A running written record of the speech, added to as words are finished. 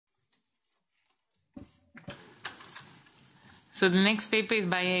So the next paper is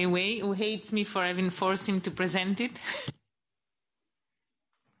by Heiwai, who hates me for having forced him to present it.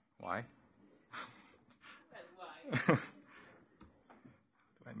 Why? Well, why? Do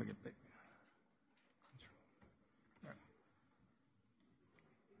I make it big?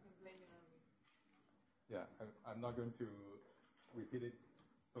 Yeah, I'm not going to repeat it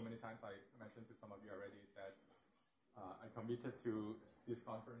so many times. I mentioned to some of you already that I committed to this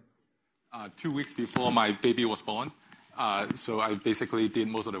conference 2 weeks before my baby was born. So I basically did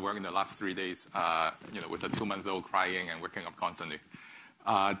most of the work in the last 3 days, with a 2-month-old crying and waking up constantly.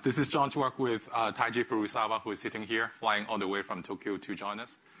 This is John's work with Taiji Furusawa, who is sitting here, flying all the way from Tokyo to join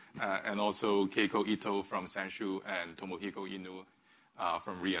us, and also Keiko Ito from Senshu and Tomohiko Inu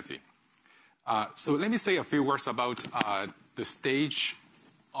from Rieti. So let me say a few words about the stage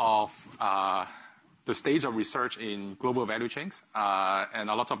of research in global value chains, and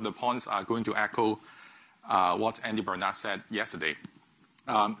a lot of the points are going to echo what Andy Bernard said yesterday.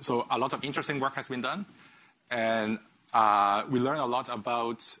 So a lot of interesting work has been done, and we learned a lot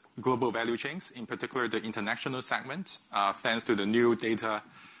about global value chains, in particular the international segment, thanks to the new data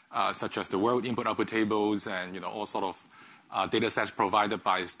such as the World Input-Output tables and all sort of data sets provided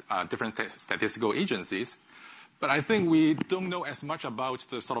by different statistical agencies. But I think we don't know as much about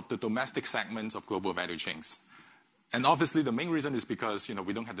the domestic segments of global value chains. And obviously the main reason is because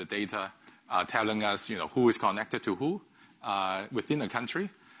we don't have the data telling us who is connected to who within a country,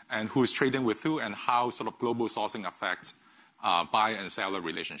 and who's trading with who, and how global sourcing affects buyer and seller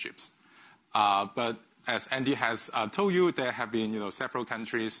relationships. But as Andy has told you, there have been several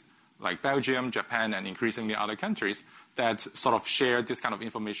countries like Belgium, Japan, and increasingly other countries that share this kind of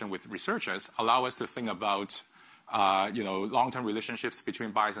information with researchers, allow us to think about long-term relationships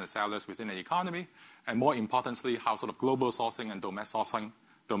between buyers and sellers within an economy, and more importantly, how global sourcing and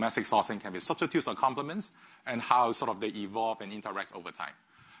domestic sourcing can be substitutes or complements, and how they evolve and interact over time.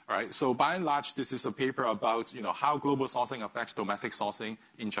 All right. So by and large, this is a paper about how global sourcing affects domestic sourcing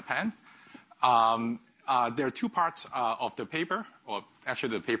in Japan. There are 2 parts of the paper, or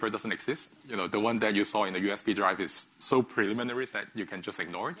actually the paper doesn't exist. The one that you saw in the USB drive is so preliminary that you can just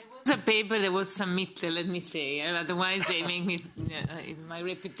ignore it. It was a paper that was submitted, let me say. Otherwise, they make me, my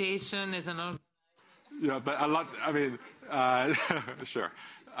reputation as an organizer. Yeah, but a lot, sure.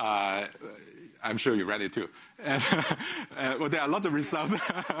 I'm sure you read it too. And, well, there are a lot of results.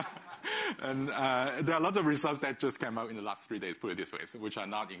 And there are a lot of results that just came out in the last 3 days, put it this way, which are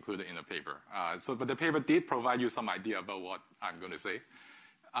not included in the paper. But the paper did provide you some idea about what I'm going to say.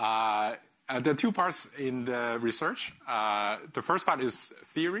 There are 2 parts in the research. The first part is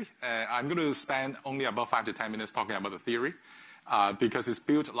theory. I'm going to spend only about 5 to 10 minutes talking about the theory, because it's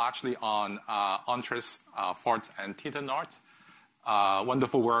built largely on Andres, Fort, and Tinternort.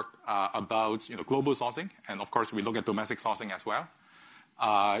 Wonderful work about global sourcing, and of course we look at domestic sourcing as well.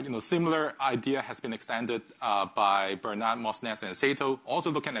 Similar idea has been extended by Bernard, Mosnes, and Sato,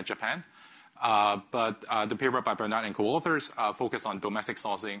 also looking at Japan. But the paper by Bernard and co-authors focus on domestic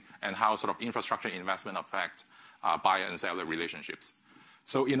sourcing and how infrastructure investment affect buyer and seller relationships.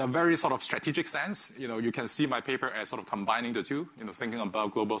 So in a very strategic sense, you can see my paper as combining the two, thinking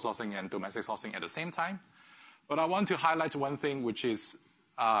about global sourcing and domestic sourcing at the same time. But I want to highlight one thing which is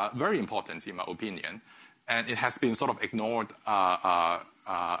very important in my opinion, and it has been ignored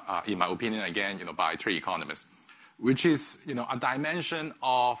in my opinion again, by trade economists, which is a dimension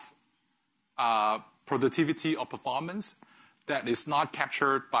of productivity or performance that is not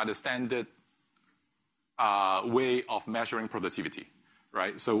captured by the standard way of measuring productivity,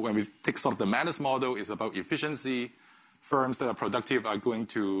 right? So when we take the Manus model, it's about efficiency. Firms that are productive are going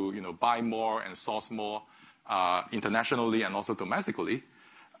to buy more and source more internationally and also domestically.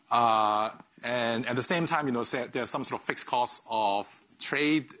 And at the same time, there's some fixed costs of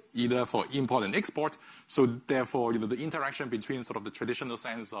trade, either for import and export. So therefore, the interaction between the traditional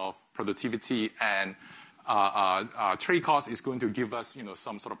sense of productivity and trade costs is going to give us,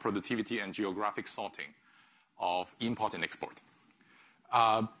 some productivity and geographic sorting of import and export.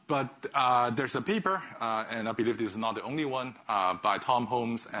 But there's a paper, and I believe this is not the only one, by Tom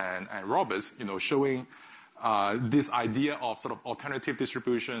Holmes and Roberts, showing this idea of alternative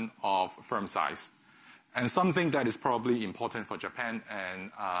distribution of firm size. And something that is probably important for Japan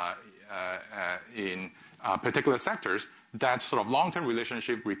and in particular sectors, that long-term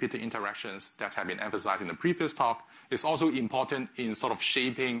relationship, repeated interactions that have been emphasized in the previous talk, is also important in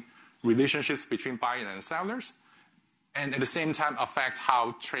shaping relationships between buyers and sellers, and at the same time affect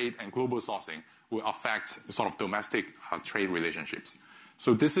how trade and global sourcing will affect domestic trade relationships.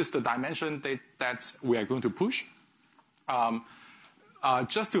 So this is the dimension that we are going to push.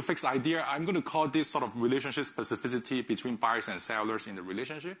 just to fix idea, I'm going to call this sort of relationship specificity between buyers and sellers in the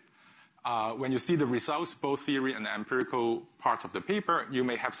relationship. When you see the results, both theory and empirical parts of the paper, you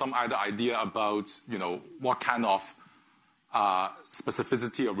may have some other idea about, what kind of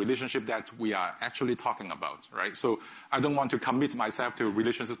specificity or relationship that we are actually talking about, right? So I don't want to commit myself to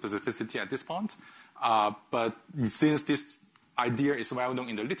relationship specificity at this point. But since this idea is well known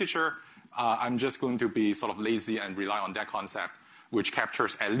in the literature, I'm just going to be sort of lazy and rely on that concept, which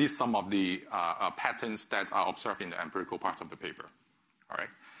captures at least some of the patterns that are observed in the empirical parts of the paper. All right.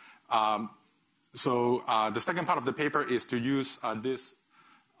 So the second part of the paper is to use this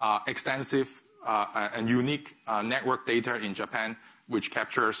extensive and unique network data in Japan, which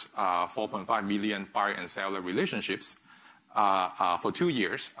captures 4.5 million buyer and seller relationships for 2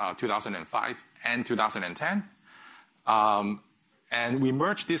 years, 2005 and 2010. And we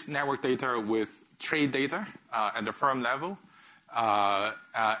merge this network data with trade data at the firm level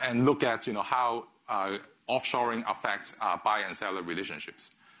and look at how offshoring affects buyer and seller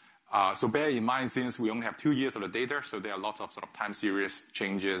relationships. So bear in mind, since we only have 2 years of the data, so there are lots of sort of time series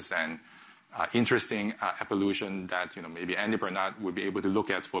changes and interesting evolution that maybe Andy Bernard would be able to look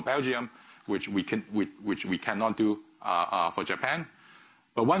at for Belgium, which we cannot do for Japan.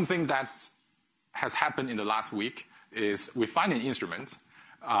 But one thing that has happened in the last week is we find an instrument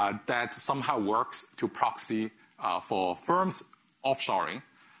that somehow works to proxy for firms offshoring.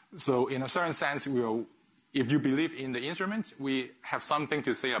 So in a certain sense, if you believe in the instrument, we have something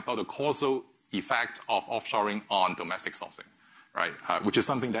to say about the causal effect of offshoring on domestic sourcing, right? Which is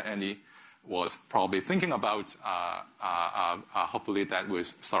something that Andy was probably thinking about. Hopefully that will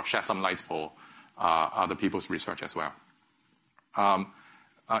sort of shed some light for other people's research as well.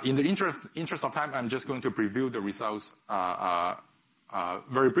 In the interest of time, I'm just going to preview the results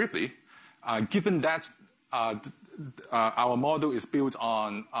very briefly. Given that our model is built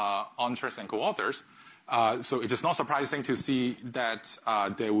on authors and co-authors, so it is not surprising to see that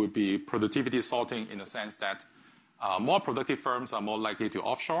there will be productivity sorting in the sense that more productive firms are more likely to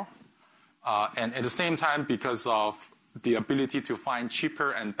offshore. And at the same time, because of the ability to find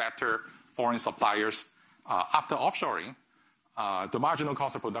cheaper and better foreign suppliers after offshoring, the marginal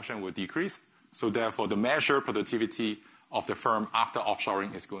cost of production will decrease. So therefore, the measured productivity of the firm after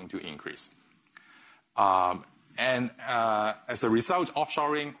offshoring is going to increase. And as a result,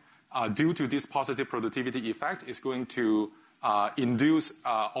 offshoring, due to this positive productivity effect, is going to induce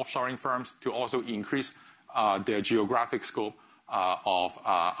offshoring firms to also increase their geographic scope of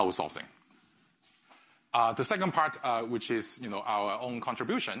outsourcing. The second part, which is our own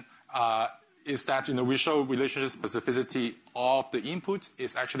contribution, is that we show relationship specificity of the input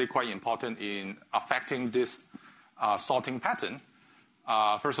is actually quite important in affecting this sorting pattern.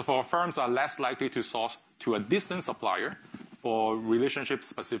 First of all, firms are less likely to source to a distant supplier for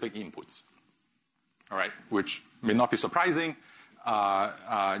relationship-specific inputs. All right, which may not be surprising.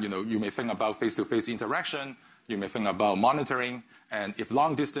 You may think about face-to-face interaction. You may think about monitoring. And if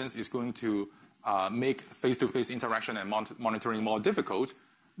long distance is going to make face-to-face interaction and monitoring more difficult,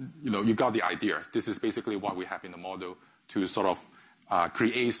 you got the idea. This is basically what we have in the model to sort of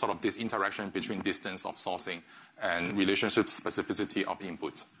create sort of this interaction between distance of sourcing and relationship specificity of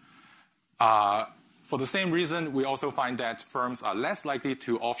input. For the same reason, we also find that firms are less likely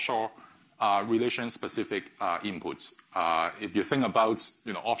to offshore relation-specific inputs. If you think about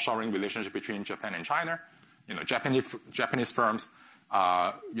offshoring relationship between Japan and China, Japanese firms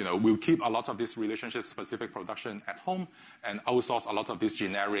will keep a lot of this relationship-specific production at home and outsource a lot of this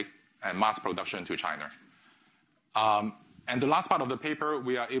generic and mass production to China. And the last part of the paper,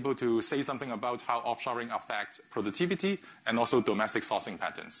 we are able to say something about how offshoring affects productivity and also domestic sourcing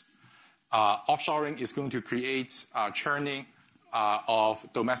patterns. Offshoring is going to create churning of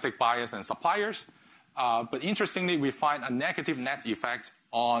domestic buyers and suppliers. But interestingly, we find a negative net effect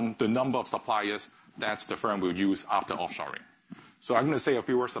on the number of suppliers that the firm will use after offshoring. So I'm going to say a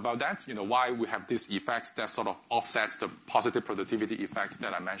few words about that, why we have this effect that sort of offsets the positive productivity effect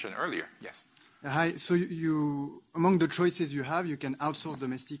that I mentioned earlier. Yes. Hi. So among the choices you have, you can outsource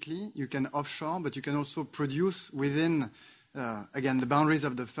domestically, you can offshore, but you can also produce within, again, the boundaries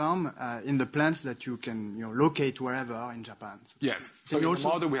of the firm in the plants that you can locate wherever in Japan. Yes. So in the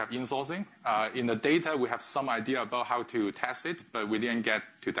model, we have insourcing. In the data, we have some idea about how to test it, but we didn't get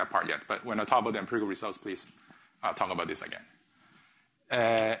to that part yet. But when I talk about the empirical results, please talk about this again.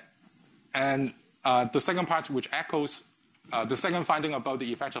 And the second part, which echoes the second finding about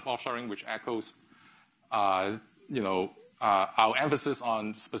the effect of offshoring, which echoes our emphasis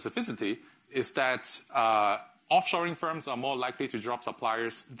on specificity, is that offshoring firms are more likely to drop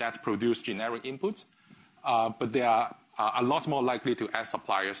suppliers that produce generic input, but they are a lot more likely to add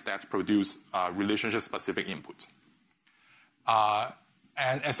suppliers that produce relationship-specific input.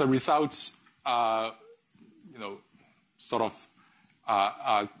 And as a result, a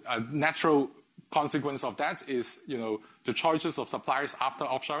natural consequence of that is, the choices of suppliers after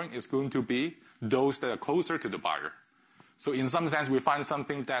offshoring is going to be those that are closer to the buyer. So in some sense, we find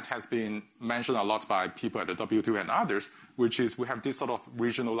something that has been mentioned a lot by people at the W2 and others, which is we have this sort of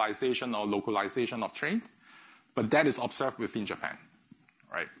regionalization or localization of trade, but that is observed within Japan,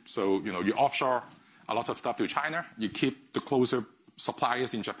 right? So, you offshore a lot of stuff to China, you keep the closer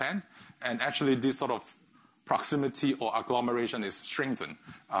suppliers in Japan, and actually this sort of proximity or agglomeration is strengthened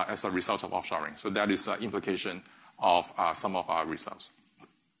as a result of offshoring. So that is an implication of some of our results.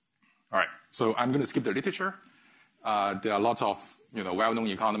 All right, so I'm going to skip the literature. There are lots of well-known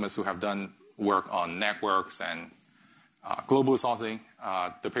economists who have done work on networks and global sourcing.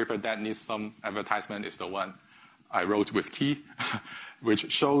 The paper that needs some advertisement is the one I wrote with Key,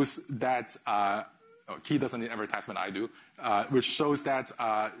 which shows that Key doesn't need advertisement, I do, which shows that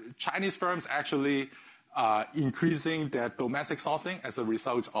Chinese firms actually increasing their domestic sourcing as a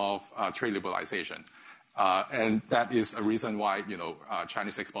result of trade liberalization. And that is a reason why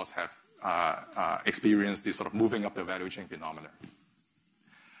Chinese exports have experienced this sort of moving up the value chain phenomenon.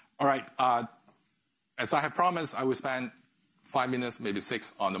 All right, as I have promised, I will spend 5 minutes, maybe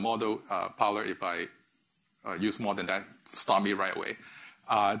 6, on the model. Paula, if I use more than that, stop me right away.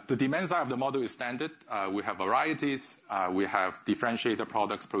 The demand side of the model is standard. We have varieties. We have differentiated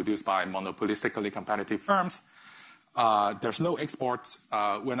products produced by monopolistically competitive firms. There's no exports.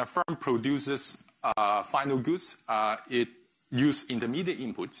 When a firm produces final goods, it uses intermediate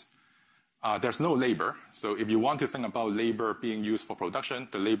inputs. There's no labor. So if you want to think about labor being used for production,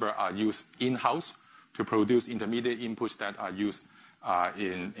 the labor are used in-house to produce intermediate inputs that are used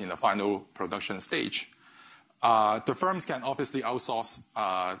in the final production stage. The firms can obviously outsource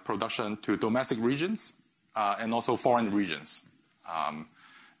production to domestic regions and also foreign regions.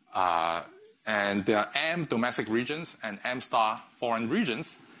 And there are M domestic regions and M* foreign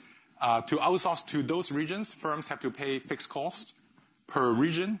regions. To outsource to those regions, firms have to pay fixed cost per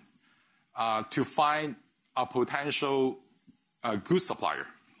region to find a potential good supplier,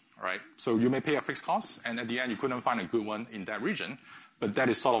 right? So you may pay a fixed cost, and at the end you couldn't find a good one in that region, but that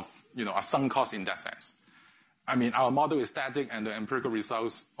is sort of a sunk cost in that sense. I mean, our model is static, and the empirical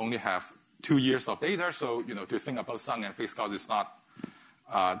results only have 2 years of data, so to think about sunk and fixed cost is not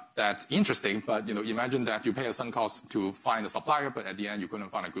that interesting. But imagine that you pay a sunk cost to find a supplier, but at the end you couldn't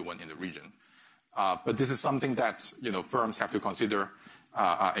find a good one in the region. But this is something that firms have to consider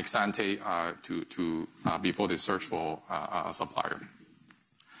ex ante before they search for a supplier.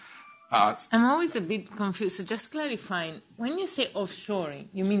 I'm always a bit confused. So just clarifying, when you say offshoring,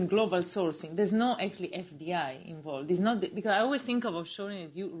 you mean global sourcing. There's no actually FDI involved. It's not because I always think of offshoring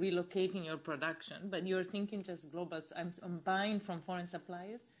as you relocating your production, but you're thinking just global. I'm buying from foreign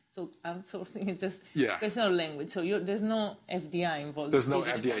suppliers. So outsourcing is just, there's no language. So there's no FDI involved. There's no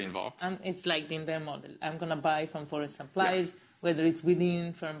FDI involved. And it's like in their model. I'm going to buy from foreign suppliers, whether it's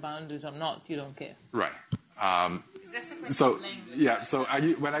within firm boundaries or not, you don't care. Right. So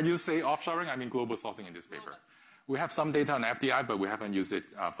when I say offshoring, I mean global sourcing in this paper. We have some data on FDI, but we haven't used it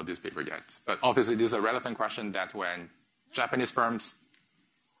for this paper yet. But obviously, this is a relevant question that when Japanese firms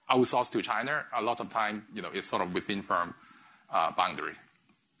outsource to China, a lot of time, it's sort of within firm boundary.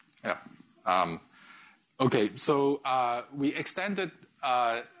 Yeah. Okay, so we extended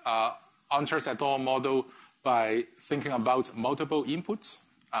Anters et al. Model by thinking about multiple inputs.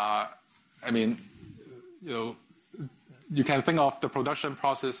 I mean, you can think of the production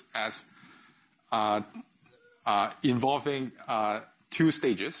process as involving 2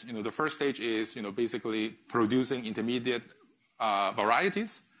 stages. The first stage is, basically producing intermediate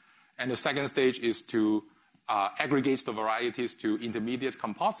varieties, and the second stage is to aggregate the varieties to intermediate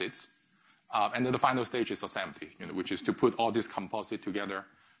composites, and then the final stage is assembly, which is to put all this composite together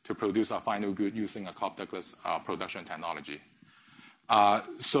to produce a final good using a Cobb-Douglas production technology.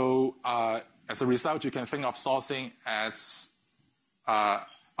 So as a result, you can think of sourcing as a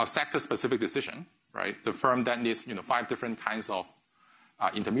sector-specific decision, right? The firm that needs 5 different kinds of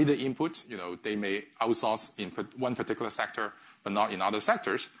intermediate input, they may outsource in one particular sector, but not in other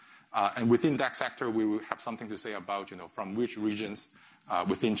sectors. And within that sector, we will have something to say about from which regions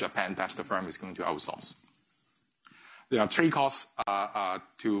within Japan that the firm is going to outsource. There are trade costs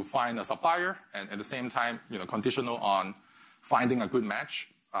to find a supplier, and at the same time, conditional on finding a good match.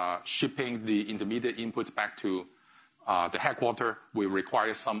 Shipping the intermediate inputs back to the headquarters will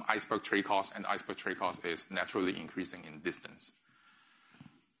require some iceberg trade cost, and iceberg trade cost is naturally increasing in distance.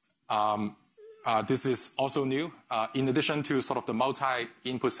 this is also new. In addition to sort of the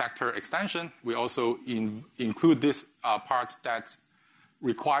multi-input sector extension, we also include this part that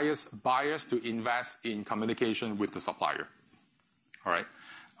requires buyers to invest in communication with the supplier. All right.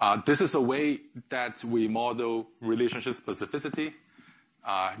 This is a way that we model relationship specificity.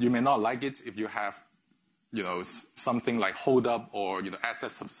 You may not like it if you have, something like hold up or asset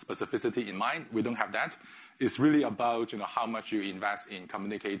specificity in mind. We don't have that. It's really about how much you invest in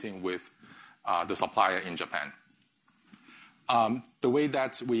communicating with the supplier in Japan. The way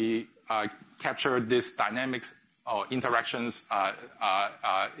that we capture this dynamics or interactions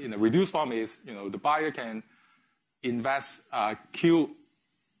in a reduced form is, the buyer can invest Q,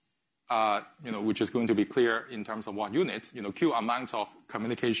 which is going to be clear in terms of what unit, Q amounts of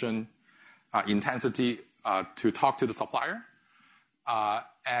communication intensity to talk to the supplier,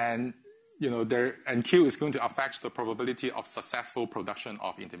 and Q is going to affect the probability of successful production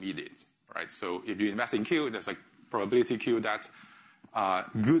of intermediates, right? So if you invest in Q, there's a probability Q that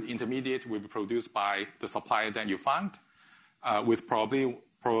good intermediate will be produced by the supplier that you found. With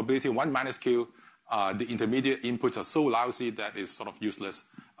probability 1 minus Q, the intermediate inputs are so lousy that it's sort of useless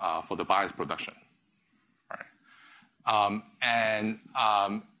for the buyer's production. Right?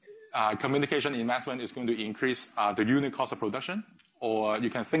 Communication investment is going to increase the unit cost of production, or you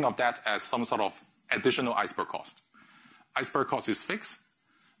can think of that as some sort of additional iceberg cost. Iceberg cost is fixed,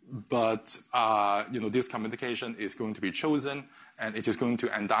 but this communication is going to be chosen, and it is going to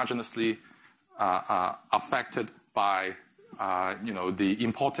endogenously affected by the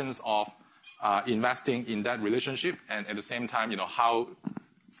importance of investing in that relationship, and at the same time, how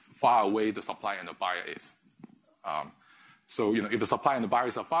far away the supplier and the buyer is. So if the supplier and the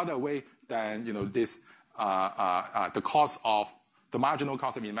buyers are farther away, then this the cost of the marginal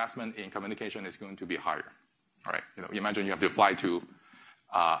cost of investment in communication is going to be higher. All right, imagine you have to fly to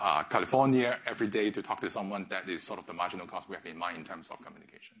California every day to talk to someone. That is sort of the marginal cost we have in mind in terms of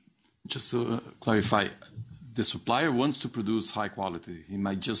communication. Just to clarify, the supplier wants to produce high quality. He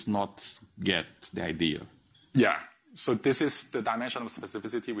might just not get the idea. Yeah. So this is the dimension of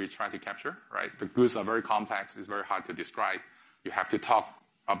specificity we try to capture, right? The goods are very complex. It's very hard to describe. You have to talk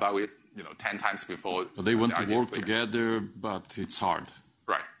about it, 10 times before. But they want to work together, but it's hard.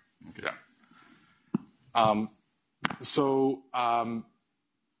 Right. Okay. Yeah.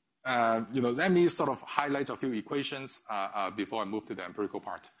 Let me sort of highlight a few equations before I move to the empirical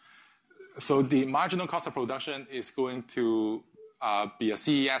part. So the marginal cost of production is going to be a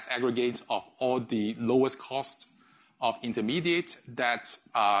CES aggregate of all the lowest cost of intermediate that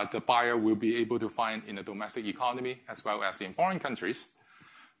the buyer will be able to find in the domestic economy as well as in foreign countries.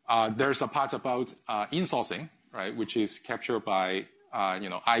 There's a part about insourcing, right, which is captured by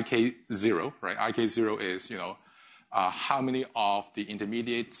IK0, right? IK0 is how many of the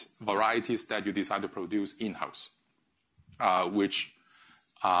intermediate varieties that you decide to produce in-house, which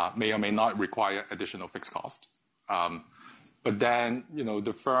may or may not require additional fixed cost. But then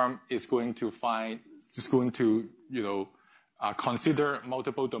the firm is going to consider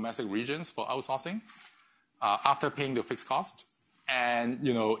multiple domestic regions for outsourcing after paying the fixed cost. And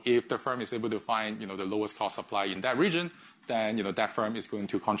if the firm is able to find the lowest cost supply in that region, then that firm is going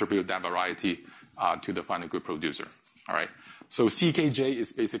to contribute that variety to the final good producer. All right. So CKJ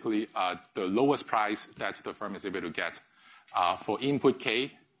is basically the lowest price that the firm is able to get for input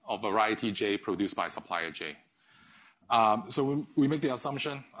K of variety J produced by supplier J. So we make the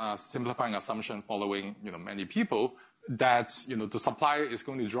assumption, simplifying assumption following many people, that the supplier is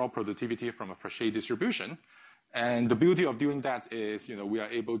going to draw productivity from a Frechet distribution. And the beauty of doing that is we are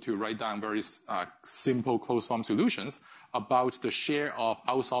able to write down very simple closed form solutions about the share of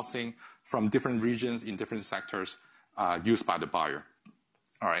outsourcing from different regions in different sectors used by the buyer.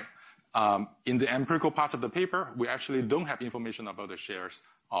 All right. In the empirical part of the paper, we actually don't have information about the shares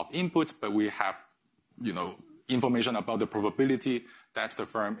of input, but we have information about the probability that the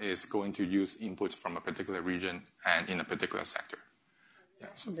firm is going to use inputs from a particular region and in a particular sector. Yeah,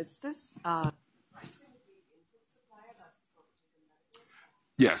 so that's this.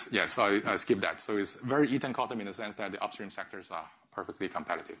 Yes. So I skipped that. So it's very Eaton-Cottam in the sense that the upstream sectors are perfectly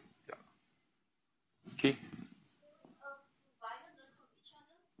competitive. Yeah. Key?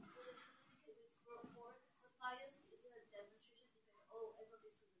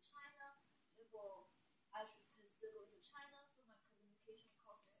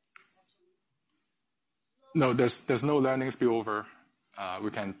 No, there's no learning spillover. We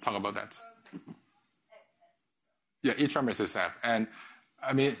can talk about that. Yeah, each firm is SF. And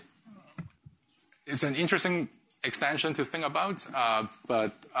I mean, it's an interesting extension to think about,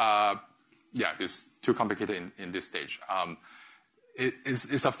 but it's too complicated in this stage.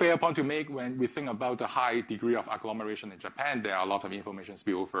 it's a fair point to make when we think about the high degree of agglomeration in Japan. There are a lot of information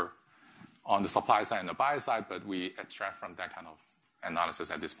spillover on the supply side and the buyer side, but we extract from that kind of analysis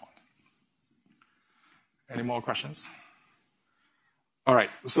at this point. Any more questions? All right,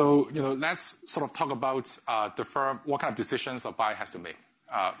 so let's sort of talk about the firm, what kind of decisions a buyer has to make.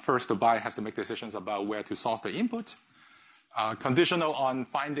 First, the buyer has to make decisions about where to source the input. Conditional on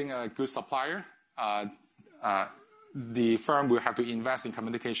finding a good supplier, the firm will have to invest in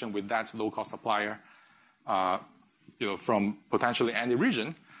communication with that low-cost supplier, from potentially any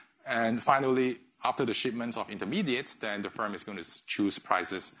region. And finally, after the shipment of intermediates, then the firm is going to choose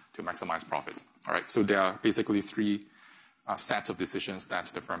prices to maximize profit. All right, so there are basically three sets of decisions that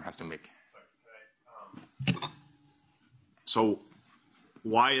the firm has to make. So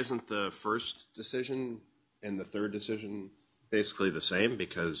why isn't the first decision and the third decision basically the same?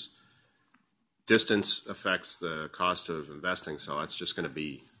 Because distance affects the cost of investing, so that's just going to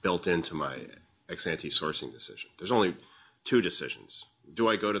be built into my ex-ante sourcing decision. There's only two decisions. Do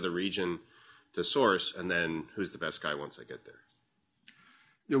I go to the region to source, and then who's the best guy once I get there?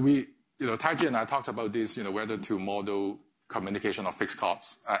 Taiji and I talked about this, whether to model communication of fixed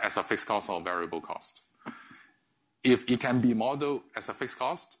costs as a fixed cost or variable cost. If it can be modeled as a fixed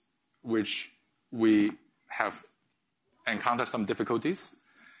cost, which we have encountered some difficulties,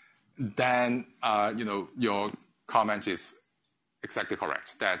 then your comment is exactly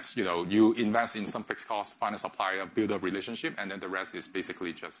correct. That you invest in some fixed cost, find a supplier, build a relationship, and then the rest is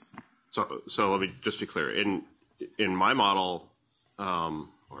basically just. So let me just be clear. In my model,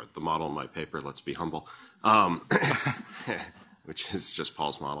 or the model in my paper, let's be humble, which is just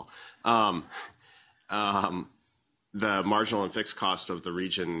Paul's model. The marginal and fixed cost of the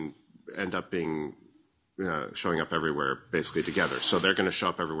region end up being showing up everywhere basically together. So they're going to show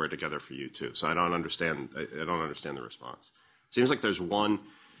up everywhere together for you too. So I don't understand the response. It seems like there's one,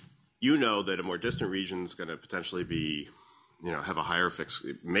 that a more distant region is going to potentially be, have a higher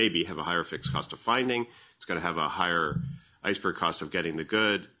fixed cost of finding. It's going to have a higher iceberg cost of getting the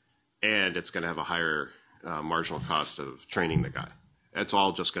good, and it's going to have a higher marginal cost of training the guy. It's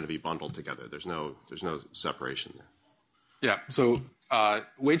all just going to be bundled together. There's no separation there. Yeah. So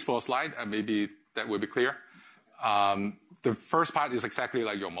wait for a slide, and maybe that will be clear. The first part is exactly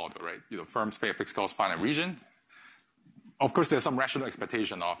like your model, right? Firms pay a fixed cost, find a region. Of course, there's some rational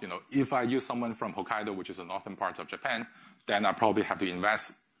expectation of, if I use someone from Hokkaido, which is the northern part of Japan, then I probably have to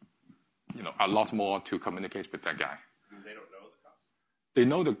invest, a lot more to communicate with that guy. They don't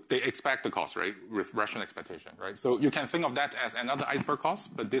know the cost. They expect the cost, right? With rational expectation, right? So you can think of that as another iceberg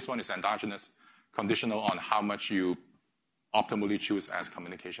cost, but this one is endogenous, conditional on how much you optimally choose as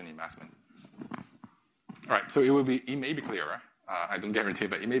communication investment. All right, so it may be clearer. I don't guarantee,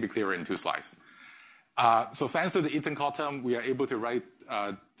 but it may be clearer in two slides. So thanks to the Eaton column, we are able to write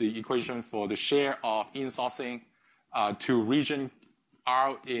the equation for the share of insourcing to region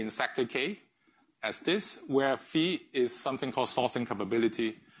R in sector K as this, where phi is something called sourcing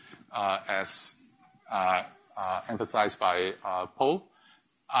capability, as emphasized by Paul.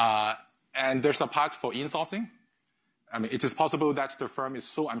 And there's a part for insourcing. I mean, it is possible that the firm is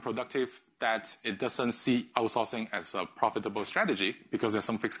so unproductive that it doesn't see outsourcing as a profitable strategy because there's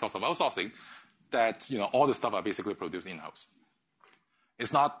some fixed cost of outsourcing, that all the stuff are basically produced in-house.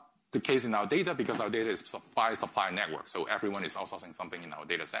 It's not the case in our data because our data is supply network, so everyone is outsourcing something in our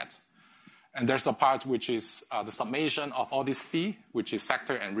data set. And there's a part which is the summation of all this phi, which is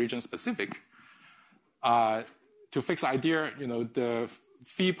sector and region specific. To fix the idea, the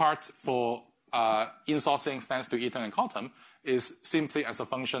phi part for insourcing, thanks to Eaton and Colton, is simply as a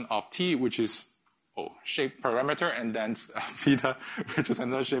function of t, which is shape parameter, and then theta, which is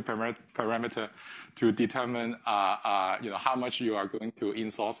another shape parameter, to determine how much you are going to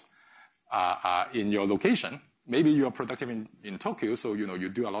insource in your location. Maybe you are productive in Tokyo, so you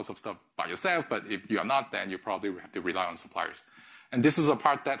do a lot of stuff by yourself, but if you are not, then you probably have to rely on suppliers. And this is a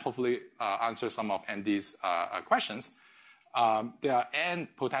part that hopefully answers some of Andy's questions. There are n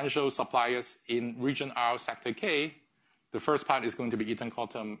potential suppliers in region R, sector K. The first part is going to be Eaton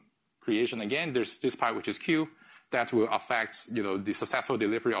Colton creation again. There's this part, which is Q, that will affect the successful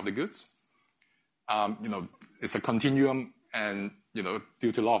delivery of the goods. It's a continuum, and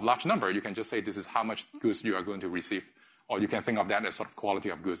due to law of large number, you can just say this is how much goods you are going to receive, or you can think of that as sort of quality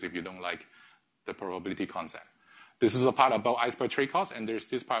of goods if you don't like the probability concept. This is a part about iceberg trade cost, and there's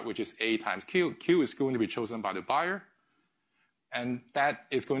this part which is A times Q. Q is going to be chosen by the buyer, and that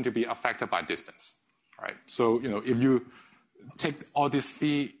is going to be affected by distance. Right? So if you take all this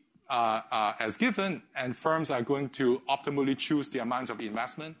phi as given, and firms are going to optimally choose the amount of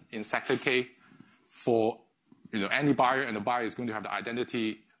investment in sector K for any buyer, and the buyer is going to have the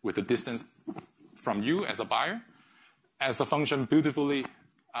identity with the distance from you as a buyer, as a function beautifully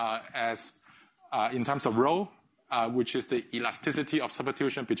in terms of rho, which is the elasticity of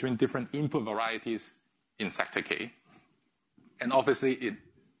substitution between different input varieties in sector K. And obviously, it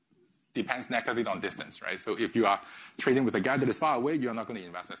depends negatively on distance, right? So if you are trading with a guy that is far away, you're not going to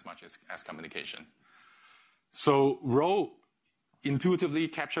invest as much as communication. So rho intuitively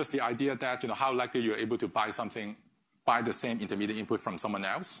captures the idea that how likely you're able to buy the same intermediate input from someone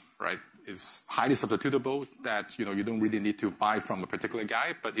else, right? It's highly substitutable that you don't really need to buy from a particular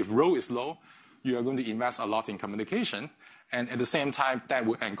guy. But if rho is low, you are going to invest a lot in communication, and at the same time, that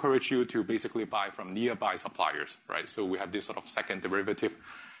will encourage you to basically buy from nearby suppliers, right? So we have this sort of second derivative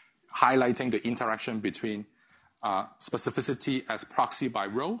highlighting the interaction between specificity as proxy by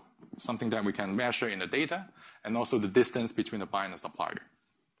rho, something that we can measure in the data, and also the distance between the buyer and the supplier.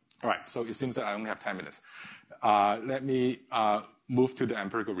 All right, so it seems that I only have 10 minutes. Let me move to the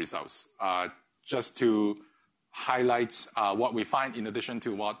empirical results. Just to highlight what we find in addition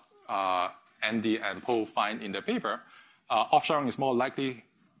to what Andy and Paul find in their paper, offshoring is more likely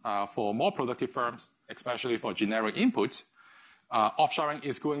for more productive firms, especially for generic inputs. Offshoring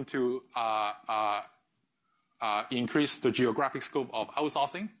is going to increase the geographic scope of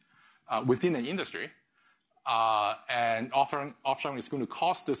outsourcing within an industry. And offshoring is going to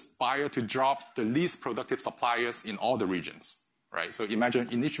cause this buyer to drop the least productive suppliers in all the regions, right? So imagine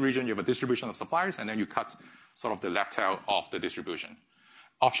in each region you have a distribution of suppliers, and then you cut sort of the left tail of the distribution.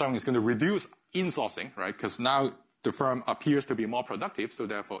 Offshoring is going to reduce insourcing, right? Because now the firm appears to be more productive, so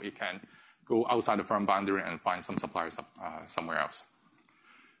therefore it can go outside the firm boundary and find some suppliers somewhere else.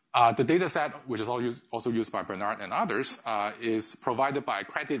 The data set, which is also used by Bernard and others, is provided by a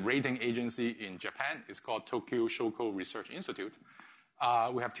credit rating agency in Japan. It's called Tokyo Shoko Research Institute.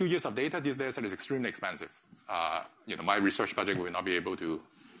 We have 2 years of data. This data set is extremely expensive. My research budget will not be able to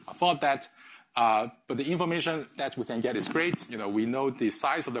afford that. But the information that we can get is great. We know the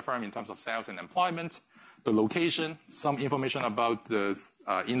size of the firm in terms of sales and employment, the location, some information about the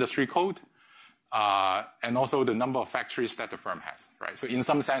industry code, and also the number of factories that the firm has, right? So in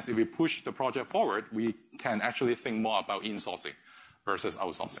some sense, if we push the project forward, we can actually think more about insourcing versus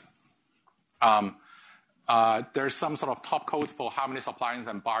outsourcing. There's some sort of top code for how many suppliers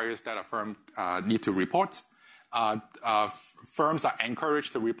and buyers that a firm need to report. Firms are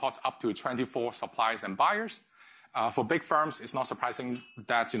encouraged to report up to 24 suppliers and buyers. For big firms, it's not surprising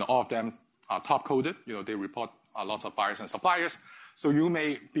that all of them are top-coded. They report a lot of buyers and suppliers. So you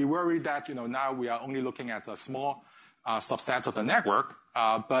may be worried that now we are only looking at a small subset of the network,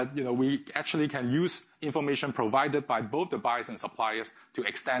 but we actually can use information provided by both the buyers and suppliers to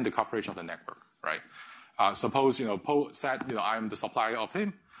extend the coverage of the network, right? Suppose Paul said I'm the supplier of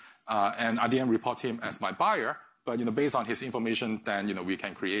him, and I didn't report him as my buyer, but based on his information, then we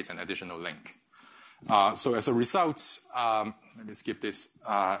can create an additional link. So as a result, let me skip this.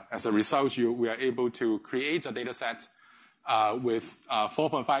 As a result, we are able to create a data set with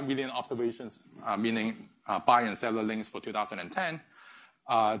 4.5 million observations, meaning buyer and seller links for 2010.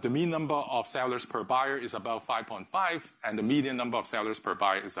 The mean number of sellers per buyer is about 5.5, and the median number of sellers per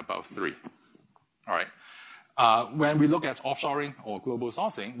buyer is about 3. All right. When we look at offshoring or global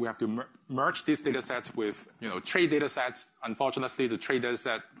sourcing, we have to merge this data set with trade data sets. Unfortunately, the trade data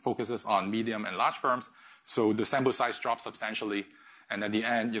set focuses on medium and large firms, so the sample size drops substantially. And at the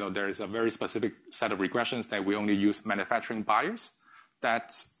end, there is a very specific set of regressions that we only use manufacturing buyers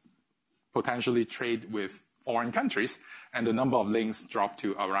that potentially trade with foreign countries, and the number of links drop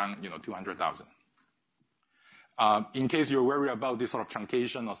to around 200,000. In case you're worried about this sort of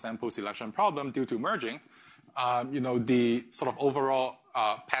truncation or sample selection problem due to merging, the sort of overall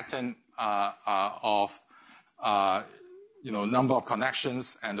pattern of number of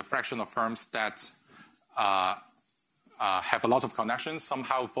connections and the fraction of firms that have a lot of connections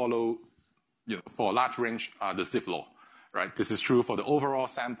somehow follow, for a large range, the Zipf law, right? This is true for the overall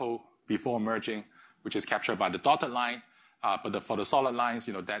sample before merging, which is captured by the dotted line. But for the solid lines,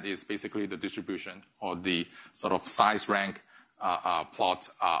 that is basically the distribution or the sort of size rank plot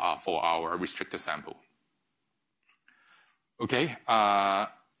for our restricted sample. Okay,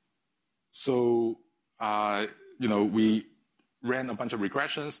 so we ran a bunch of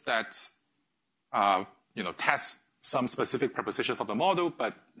regressions that test some specific propositions of the model,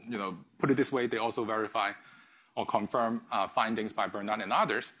 but put it this way, they also verify or confirm findings by Bernard and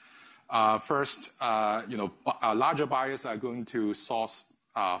others. First, larger buyers are going to source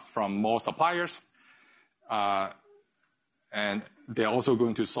from more suppliers, and they're also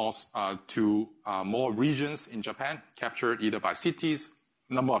going to source to more regions in Japan, captured either by cities,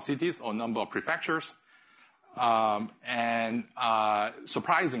 number of cities, or number of prefectures.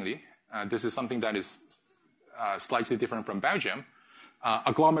 Surprisingly, this is something that is slightly different from Belgium.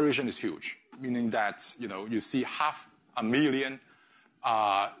 Agglomeration is huge, meaning that you see 500,000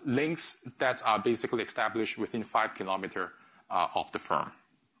 links that are basically established within 5 kilometers of the firm.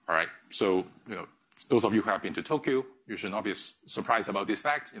 All right. So those of you who have been to Tokyo, you should not be surprised about this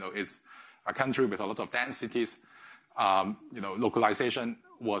fact. It's a country with a lot of densities. Localization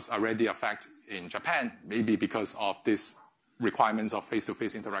was already a fact in Japan, maybe because of this requirements of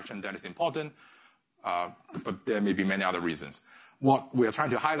face-to-face interaction that is important, but there may be many other reasons. What we are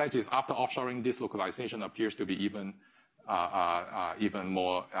trying to highlight is after offshoring, this localization appears to be even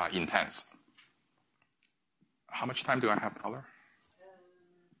more intense. How much time do I have, Paula?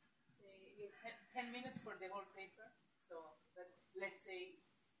 Say 10 minutes for the whole paper. So let's say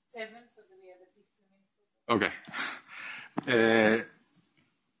 7, so that we have at least 2 minutes. Okay.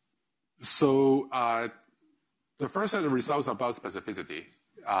 The first set of results about specificity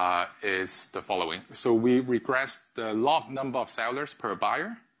is the following. So we regressed the log number of sellers per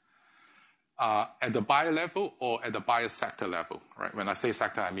buyer at the buyer level or at the buyer sector level. Right? When I say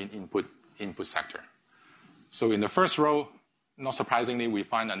sector, I mean input sector. So in the first row, not surprisingly, we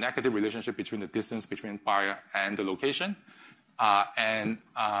find a negative relationship between the distance between buyer and the location and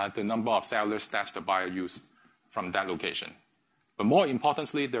the number of sellers that the buyer used from that location. But more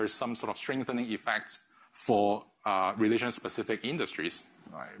importantly, there is some sort of strengthening effects for relation-specific industries,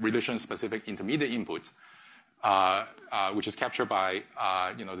 right? Relation-specific intermediate input, which is captured by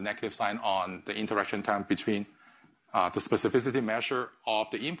the negative sign on the interaction time between the specificity measure of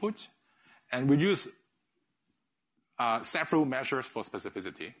the input. And we use several measures for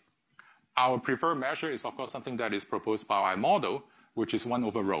specificity. Our preferred measure is, of course, something that is proposed by our model, which is 1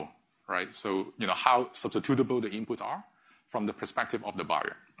 over rho, right? So, how substitutable the inputs are from the perspective of the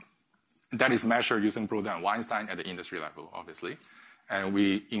buyer. That is measured using Broder and Weinstein at the industry level, obviously. And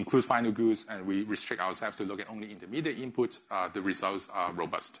we include final goods, and we restrict ourselves to look at only intermediate inputs. The results are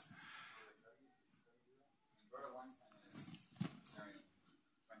robust.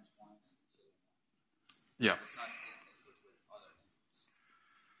 Yeah.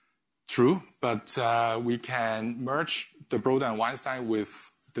 True, but we can merge the Broder and Weinstein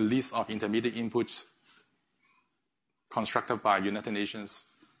with the list of intermediate inputs constructed by United Nations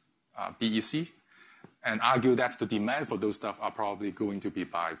BEC, and argue that the demand for those stuff are probably going to be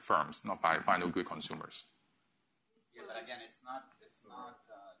by firms, not by final good consumers. Yeah, but again, it's not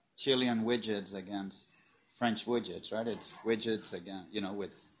Chilean widgets against French widgets, right? It's widgets again,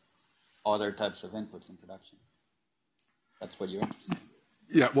 with other types of inputs in production. That's what you're interested in.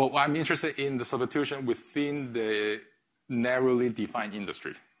 Yeah, well, I'm interested in the substitution within the narrowly defined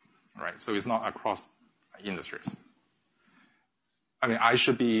industry, right? So it's not across industries. I mean,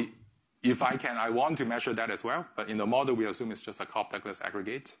 if I want to measure that as well, but in the model, we assume it's just a Cobb-Douglas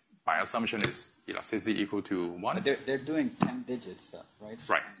aggregate. By assumption, is elasticity equal to 1. But they're doing 10-digit stuff, right?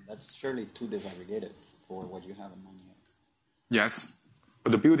 Right. That's surely too disaggregated for what you have in mind here. Yes,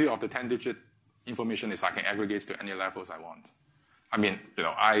 but the beauty of the 10-digit information is I can aggregate to any levels I want. I mean,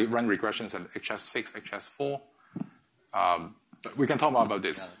 I run regressions at HS6, HS4. But we can talk more about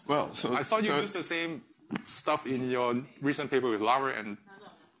this. Well, so I thought you used the same stuff in your recent paper with Lauer and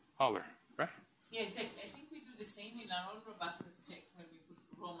Holler, right? Yeah, exactly. I think we do the same in our own robustness checks when we put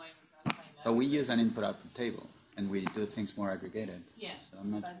rho minus alpha in alpha. But we use an input-output table, and we do things more aggregated. Yeah, so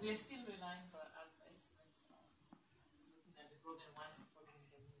but we are still relying for alpha estimates looking at the Broder and Weinstein.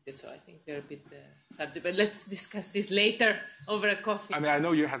 So I think they're a bit subject. But let's discuss this later over a coffee. I mean, I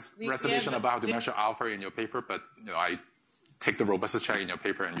know you had reservation about how to measure alpha in your paper, but I take the robustness check in your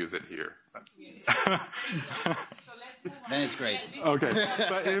paper and use it here. So let's move on. Then it's great. Okay,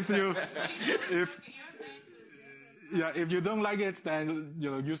 but if you don't like it, then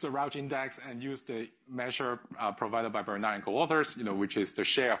use the Rauch index and use the measure provided by Bernard and co-authors, which is the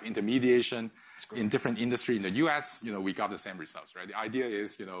share of intermediation in different industry in the U.S. We got the same results, right? The idea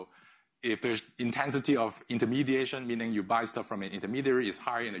is, if there's intensity of intermediation, meaning you buy stuff from an intermediary, is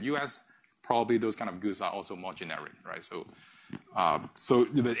higher in the U.S., probably those kind of goods are also more generic, right? So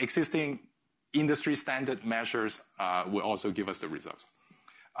the existing industry standard measures will also give us the results.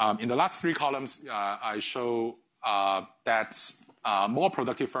 In the last 3 columns, I show that more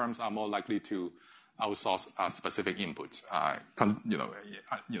productive firms are more likely to outsource specific inputs.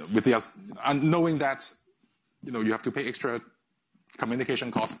 Knowing that you have to pay extra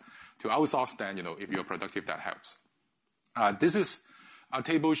communication costs to outsource, then if you're productive, that helps. This is a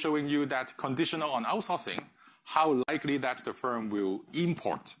table showing you that conditional on outsourcing, how likely that the firm will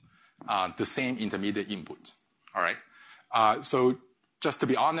import the same intermediate input. All right. So just to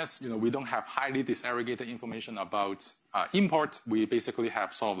be honest, we don't have highly disaggregated information about import. We basically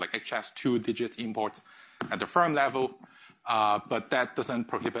have sort of like HS 2-digit import at the firm level, but that doesn't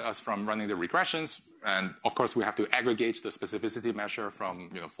prohibit us from running the regressions. And of course, we have to aggregate the specificity measure from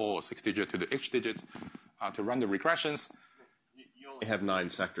 4 or 6 digit to the H digit to run the regressions. You only have 9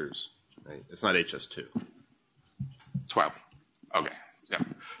 sectors, right? It's not HS2. 12. Okay. Yeah.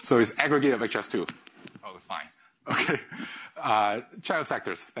 So it's aggregate of HS2. Oh, fine. Okay. 12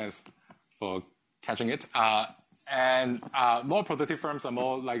 sectors. Thanks for catching it. And more productive firms are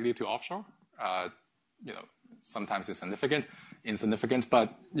more likely to offshore. Sometimes it's insignificant.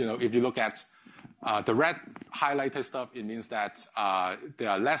 But if you look at the red highlighted stuff, it means that they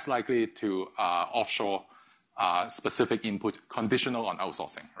are less likely to offshore specific input conditional on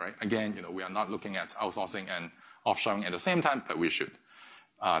outsourcing. Right? Again, we are not looking at outsourcing and offshoring at the same time, but we should.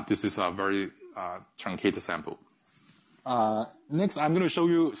 This is a very truncated sample. Next, I'm going to show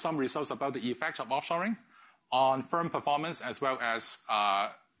you some results about the effects of offshoring on firm performance as well as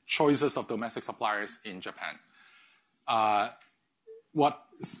choices of domestic suppliers in Japan.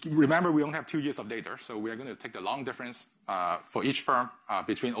 Remember, we only have 2 years of data, so we are going to take the long difference for each firm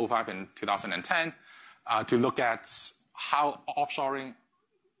between 2005 and 2010 to look at how offshoring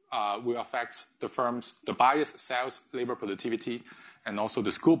will affect the buyer's sales, labor productivity, and also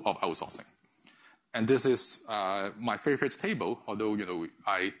the scope of outsourcing. And this is my favorite table, although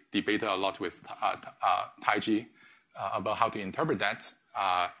I debated a lot with Taiji about how to interpret that.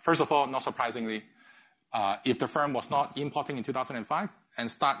 First of all, not surprisingly, if the firm was not importing in 2005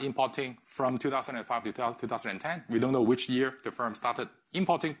 and start importing from 2005 to 2010, we don't know which year the firm started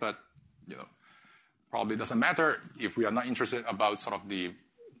importing, but probably doesn't matter if we are not interested about sort of the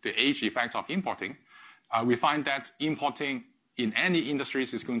age effect of importing. We find that importing in any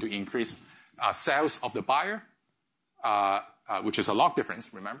industries is going to increase sales of the buyer, which is a log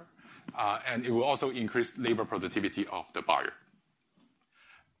difference, remember, and it will also increase labor productivity of the buyer.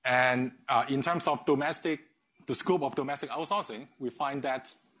 And in terms of the scope of domestic outsourcing, we find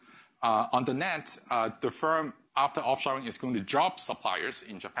that on the net, the firm after offshoring is going to drop suppliers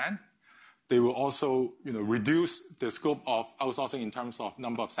in Japan. They will also reduce the scope of outsourcing in terms of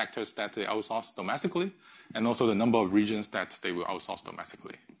number of sectors that they outsource domestically, and also the number of regions that they will outsource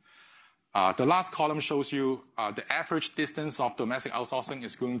domestically. The last column shows you the average distance of domestic outsourcing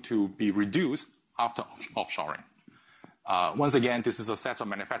is going to be reduced after offshoring. Once again, this is a set of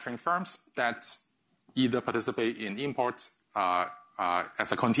manufacturing firms that either participate in import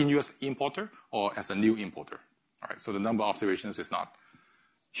as a continuous importer or as a new importer. All right, so the number of observations is not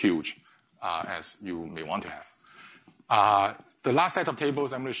huge as you may want to have. The last set of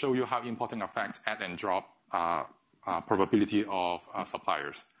tables, I'm going to show you how importing affects add and drop probability of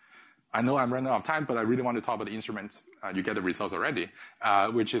suppliers. I know I'm running out of time, but I really want to talk about the instrument. You get the results already,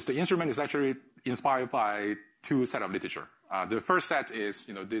 which is the instrument is actually inspired by 2 sets of literature. The first set is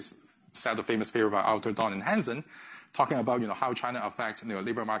this set of famous paper by Alter, Don, and Hansen, talking about how China affects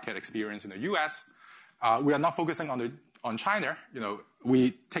labor market experience in the U.S. We are not focusing on China.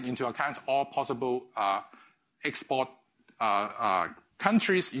 We take into account all possible export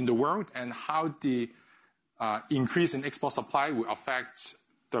countries in the world and how the increase in export supply will affect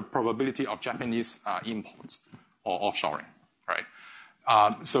the probability of Japanese imports or offshoring, right?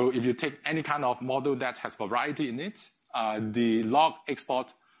 So if you take any kind of model that has variety in it, the log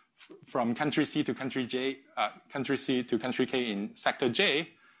export from country C to country J, country C to country K in sector J,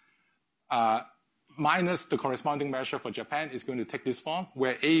 minus the corresponding measure for Japan is going to take this form,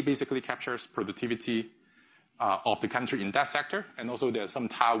 where A basically captures productivity of the country in that sector, and also there's some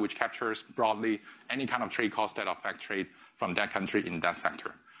tau which captures broadly any kind of trade costs that affect trade from that country in that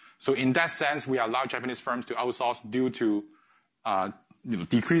sector. So in that sense, we allow Japanese firms to outsource due to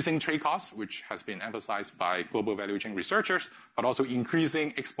decreasing trade costs, which has been emphasized by global value chain researchers, but also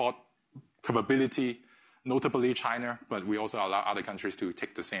increasing export capability, notably China, but we also allow other countries to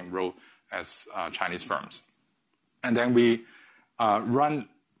take the same role as Chinese firms. And then we run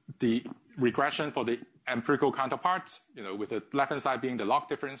the regression for the empirical counterpart, with the left-hand side being the log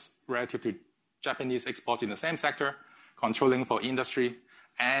difference relative to Japanese export in the same sector, controlling for industry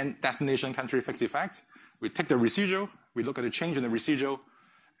and destination country fixed effect. We take the residual, we look at the change in the residual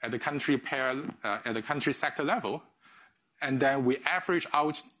at the country at the country sector level, and then we average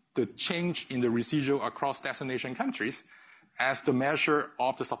out the change in the residual across destination countries as the measure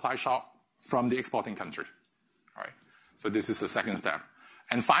of the supply shock from the exporting country. All right. So this is the second step.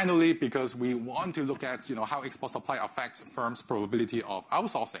 And finally, because we want to look at how export supply affects firms' probability of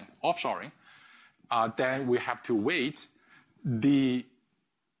outsourcing, offshoring, then we have to weight the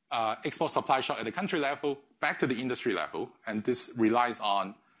export supply shock at the country level back to the industry level, and this relies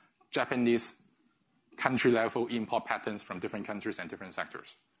on Japanese country level import patterns from different countries and different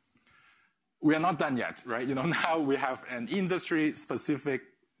sectors. We are not done yet, right? Now we have an industry-specific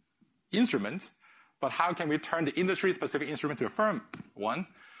instrument, but how can we turn the industry-specific instrument to a firm one?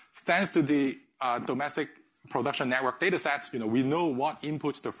 Thanks to the domestic production network data sets, we know what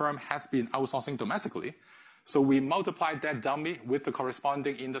inputs the firm has been outsourcing domestically. So we multiply that dummy with the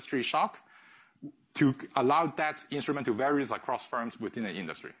corresponding industry shock to allow that instrument to vary across firms within an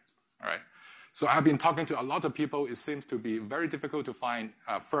industry. All right. So I've been talking to a lot of people. It seems to be very difficult to find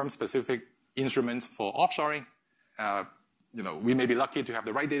firm-specific instruments for offshoring. We may be lucky to have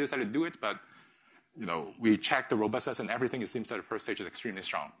the right data set to do it, but we check the robustness and everything. It seems that the first stage is extremely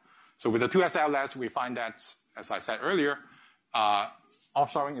strong. So with the 2SLS, we find that, as I said earlier,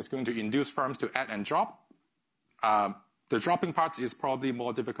 offshoring is going to induce firms to add and drop. The dropping part is probably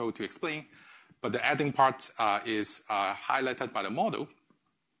more difficult to explain, but the adding part is highlighted by the model.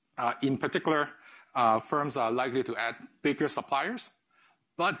 In particular, firms are likely to add bigger suppliers,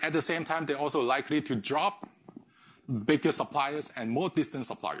 but at the same time, they're also likely to drop bigger suppliers and more distant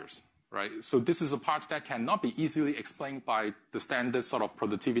suppliers, right? So this is a part that cannot be easily explained by the standard sort of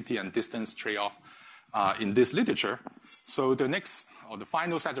productivity and distance trade-off in this literature. So the next, or the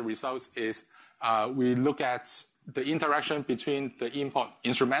final set of results is we look at the interaction between the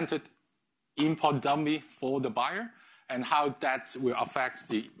instrumented import dummy for the buyer and how that will affect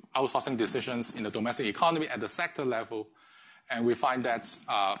the outsourcing decisions in the domestic economy at the sector level. And we find that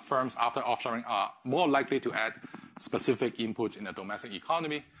firms after offshoring are more likely to add specific inputs in the domestic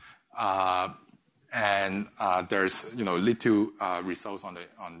economy. And there's little results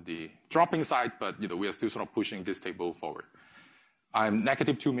on the dropping side, but we are still sort of pushing this table forward. I'm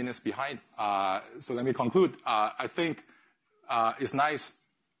negative 2 minutes behind, so let me conclude. I think it's nice,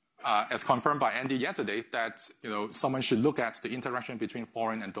 as confirmed by Andy yesterday, that someone should look at the interaction between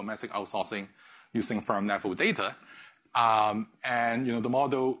foreign and domestic outsourcing using firm-level data, and the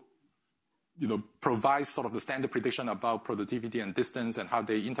model provides sort of the standard prediction about productivity and distance and how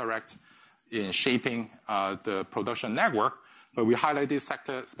they interact in shaping the production network. But we highlight this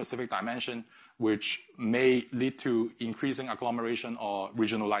sector-specific dimension, which may lead to increasing agglomeration or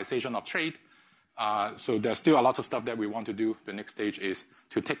regionalization of trade. So there's still a lot of stuff that we want to do. The next stage is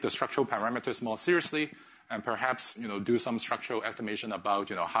to take the structural parameters more seriously and perhaps do some structural estimation about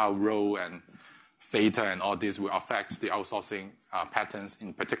how rho and theta and all this will affect the outsourcing patterns,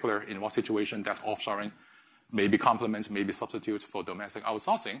 in particular in what situation that offshoring may be complement, may be substitute for domestic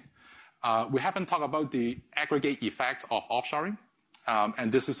outsourcing. We haven't talked about the aggregate effect of offshoring,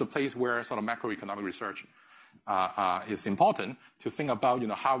 and this is a place where sort of macroeconomic research is important to think about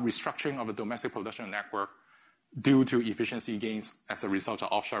how restructuring of the domestic production network due to efficiency gains as a result of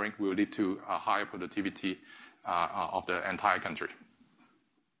offshoring will lead to a higher productivity of the entire country.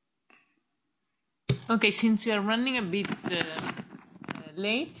 Okay, since we are running a bit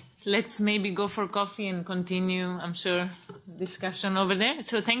late, let's maybe go for coffee and continue, I'm sure, discussion over there.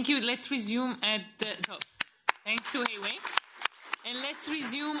 So thank you. Let's resume at... thanks to Heiwai. And let's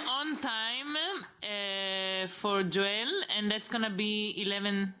resume on time for Joel, and that's going to be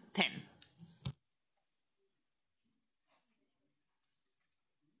 11:10.